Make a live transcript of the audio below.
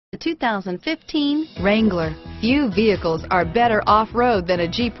The 2015 Wrangler. Few vehicles are better off-road than a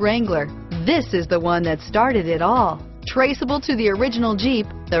Jeep Wrangler. This is the one that started it all. Traceable to the original Jeep,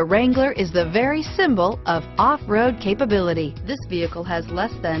 the Wrangler is the very symbol of off-road capability. This vehicle has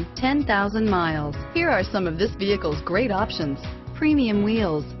less than 10,000 miles. Here are some of this vehicle's great options: premium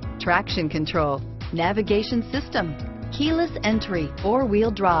wheels, traction control, navigation system, keyless entry,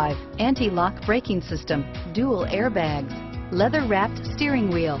 four-wheel drive, anti-lock braking system, dual airbags, leather-wrapped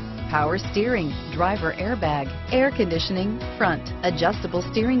steering wheel, power steering, driver airbag, air conditioning, front, adjustable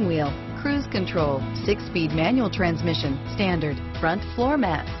steering wheel, cruise control, 6-speed manual transmission, standard, front floor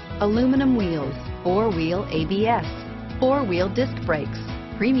mats, aluminum wheels, four-wheel ABS, four-wheel disc brakes,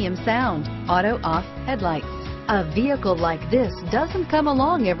 premium sound, auto-off headlights. A vehicle like this doesn't come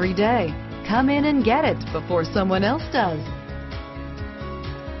along every day. Come in and get it before someone else does.